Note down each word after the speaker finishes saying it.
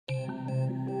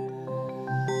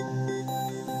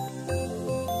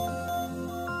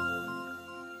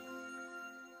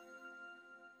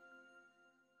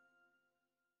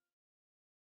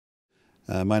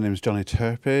My name is Johnny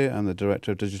Turpey. I'm the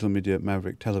Director of Digital Media at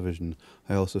Maverick Television.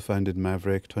 I also founded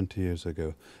Maverick 20 years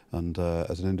ago and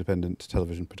as an independent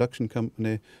television production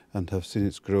company, and have seen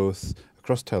its growth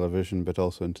across television but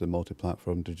also into the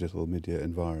multi-platform digital media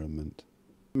environment.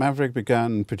 Maverick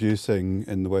began producing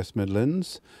in the West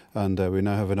Midlands, and we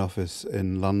now have an office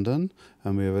in London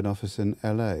and we have an office in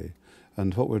LA.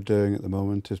 And what we're doing at the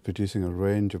moment is producing a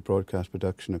range of broadcast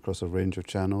production across a range of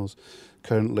channels.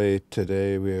 Currently,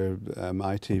 today, we're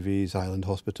ITV's Island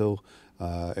Hospital,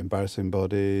 Embarrassing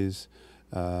Bodies,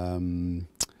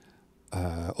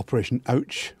 Operation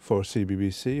Ouch for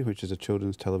CBBC, which is a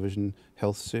children's television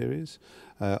health series.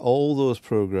 All those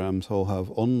programs all have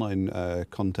online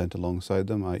content alongside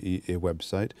them, i.e. a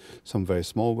website. Some very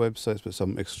small websites, but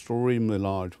some extremely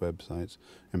large websites.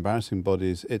 Embarrassing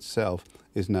Bodies itself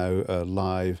is now a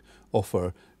live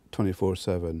offer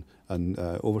 24/7, and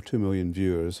over 2 million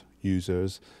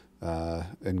users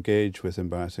engage with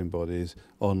Embarrassing Bodies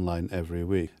online every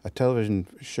week. A television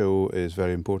show is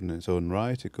very important in its own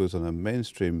right. It goes on a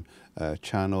mainstream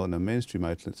channel and a mainstream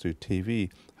outlet through TV.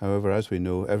 However, as we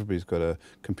know, everybody's got a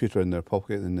computer in their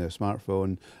pocket, in their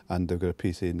smartphone, and they've got a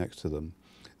PC next to them.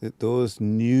 Those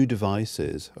new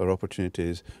devices are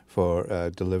opportunities for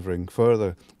delivering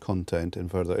further content and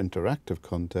further interactive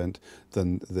content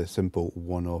than the simple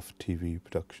one-off TV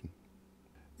production.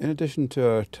 In addition to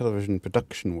our television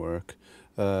production work,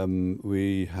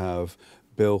 we have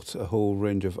built a whole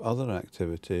range of other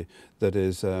activity that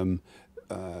is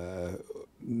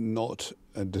not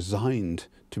designed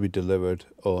to be delivered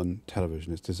on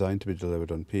television. It's designed to be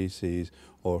delivered on PCs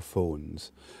or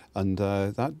phones. And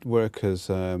that work has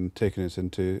taken us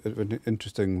into an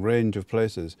interesting range of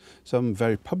places. Some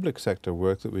very public sector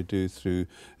work that we do through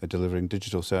delivering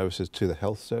digital services to the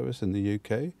health service in the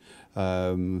UK,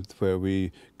 where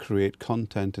we create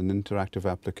content and interactive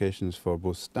applications for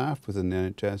both staff within the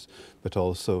NHS, but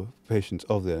also patients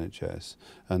of the NHS.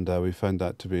 And we found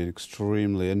that to be an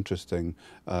extremely interesting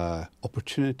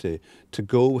opportunity to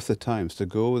go with the times, to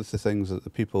go with the things that the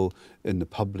people in the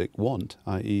public want,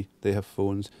 i.e. they have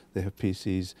phones, they have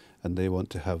PCs, and they want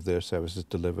to have their services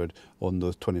delivered on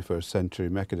those 21st century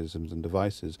mechanisms and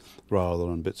devices rather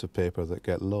than on bits of paper that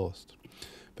get lost.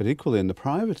 But equally in the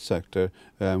private sector,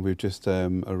 we've just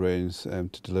arranged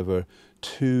to deliver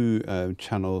 2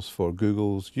 channels for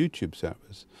Google's YouTube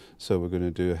service. So we're going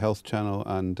to do a health channel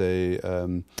and a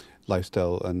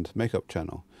lifestyle and makeup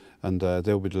channel. And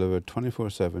they'll be delivered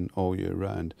 24/7 all year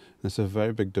round. And it's a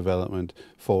very big development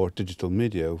for digital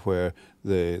media, where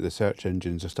the search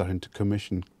engines are starting to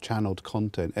commission channeled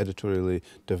content, editorially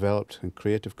developed and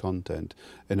creative content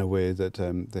in a way that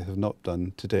they have not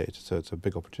done to date. So it's a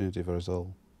big opportunity for us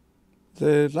all.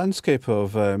 The landscape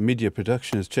of media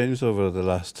production has changed over the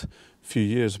last few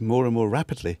years more and more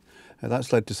rapidly.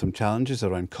 That's led to some challenges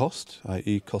around cost,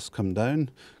 i.e. costs come down,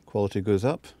 quality goes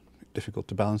up. Difficult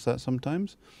to balance that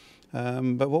sometimes.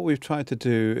 But what we've tried to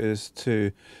do is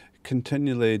to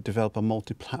continually develop a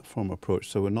multi-platform approach.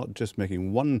 So we're not just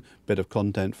making one bit of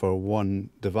content for one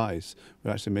device.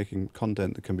 We're actually making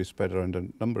content that can be spread around a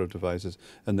number of devices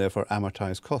and therefore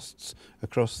amortize costs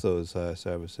across those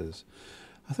services.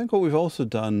 I think what we've also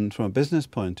done from a business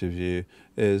point of view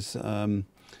is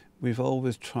we've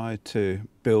always tried to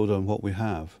build on what we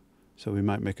have. So we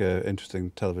might make an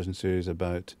interesting television series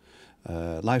about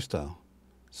lifestyle.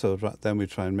 So then we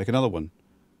try and make another one,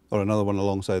 or another one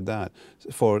alongside that,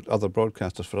 for other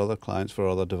broadcasters, for other clients, for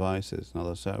other devices and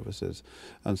other services.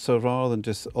 And so rather than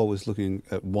just always looking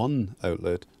at one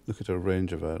outlet, look at a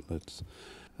range of outlets.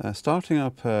 Starting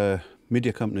up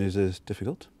media companies is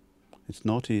difficult. It's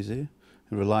not easy.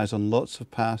 It relies on lots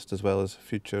of past as well as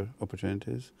future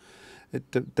opportunities.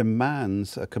 It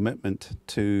demands a commitment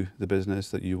to the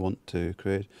business that you want to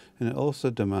create, and it also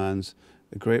demands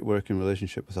a great working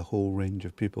relationship with a whole range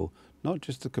of people, not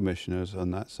just the commissioners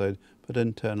on that side, but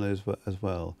internally as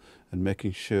well, and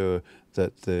making sure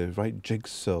that the right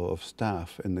jigsaw of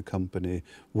staff in the company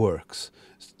works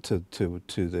to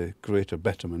the greater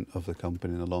betterment of the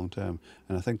company in the long term.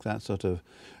 And I think that sort of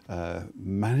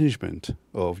management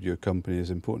of your company is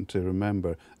important to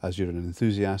remember as you're an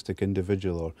enthusiastic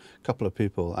individual or a couple of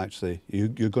people. Actually,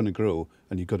 you're going to grow,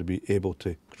 and you've got to be able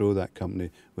to grow that company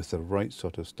with the right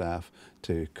sort of staff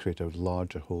to create a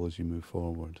larger whole as you move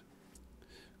forward.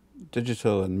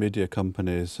 Digital and media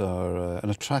companies are an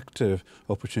attractive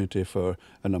opportunity for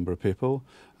a number of people.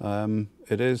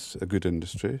 It is a good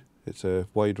industry. It's a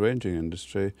wide-ranging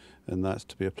industry, and that's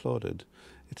to be applauded.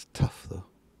 It's tough, though.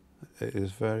 It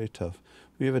is very tough.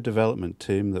 We have a development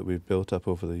team that we've built up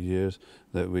over the years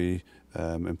that we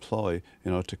employ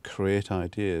in order to create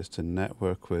ideas, to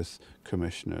network with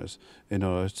commissioners, in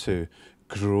order to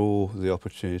grow the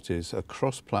opportunities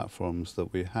across platforms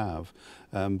that we have.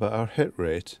 But our hit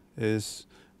rate is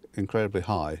incredibly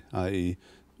high, i.e.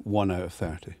 1 out of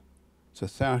 30. So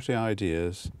 30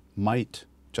 ideas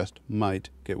just might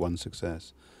get one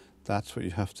success. That's what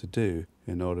you have to do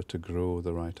in order to grow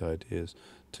the right ideas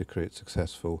to create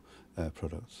successful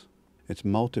products. It's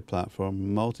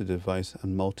multi-platform, multi-device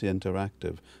and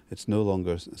multi-interactive. It's no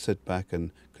longer sit back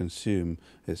and consume,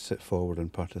 it's sit forward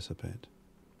and participate.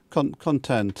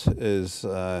 Content is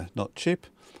not cheap.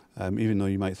 Even though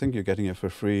you might think you're getting it for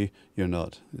free, you're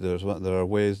not. There are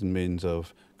ways and means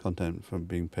of content from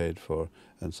being paid for,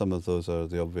 and some of those are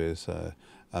the obvious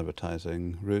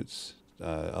advertising routes.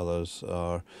 Others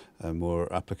are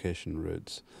more application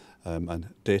routes and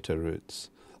data routes.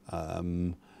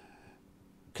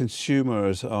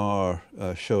 Consumers are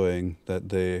showing that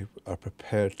they are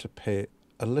prepared to pay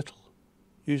a little,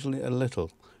 usually a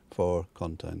little, for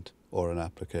content or an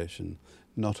application,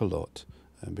 not a lot,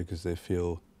 because they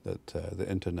feel that the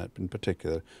internet in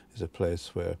particular is a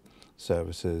place where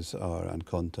services and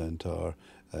content are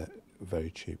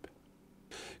very cheap.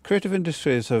 Creative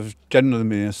industries have generally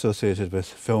been associated with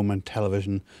film and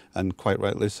television, and quite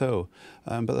rightly so.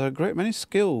 But there are a great many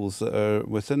skills that are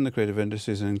within the creative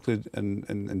industries, and include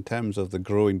in terms of the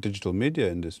growing digital media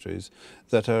industries,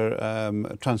 that are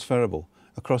transferable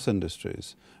across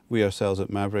industries. We ourselves at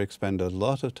Maverick spend a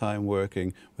lot of time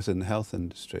working within the health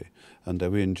industry, and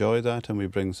we enjoy that, and we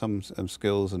bring some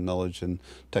skills and knowledge and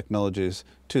technologies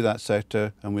to that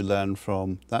sector, and we learn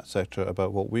from that sector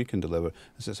about what we can deliver.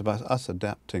 It's about us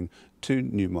adapting to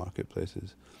new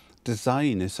marketplaces.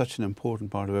 Design is such an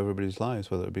important part of everybody's lives,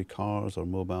 whether it be cars or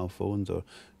mobile phones or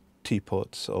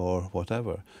teapots or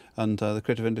whatever, and the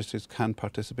creative industries can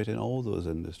participate in all those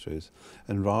industries,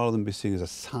 and rather than be seen as a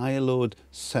siloed,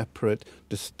 separate,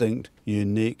 distinct,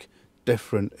 unique,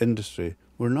 different industry,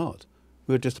 we're not.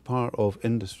 We're just a part of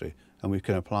industry, and we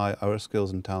can apply our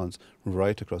skills and talents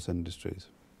right across industries.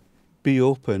 Be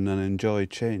open and enjoy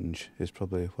change is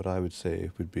probably what I would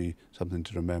say would be something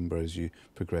to remember as you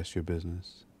progress your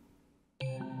business.